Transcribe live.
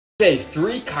Okay,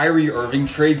 3 Kyrie Irving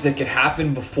trades that could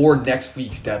happen before next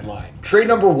week's deadline. Trade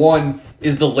number 1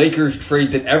 is the Lakers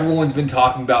trade that everyone's been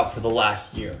talking about for the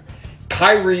last year.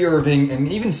 Kyrie Irving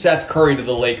and even Seth Curry to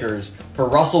the Lakers for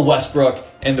Russell Westbrook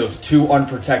and those 2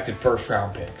 unprotected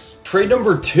first-round picks. Trade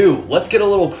number 2, let's get a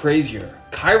little crazier.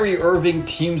 Kyrie Irving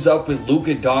teams up with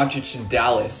Luka Doncic in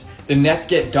Dallas. The Nets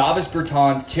get Davis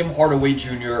Bertans, Tim Hardaway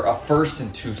Jr., a first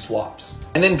and 2 swaps.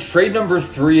 And then trade number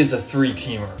 3 is a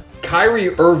 3-teamer. Kyrie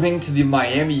Irving to the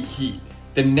Miami Heat.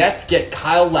 The Nets get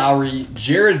Kyle Lowry,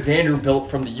 Jared Vanderbilt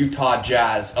from the Utah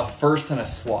Jazz, a first and a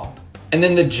swap. And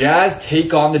then the Jazz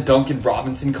take on the Duncan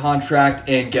Robinson contract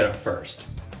and get a first.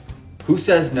 Who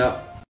says no?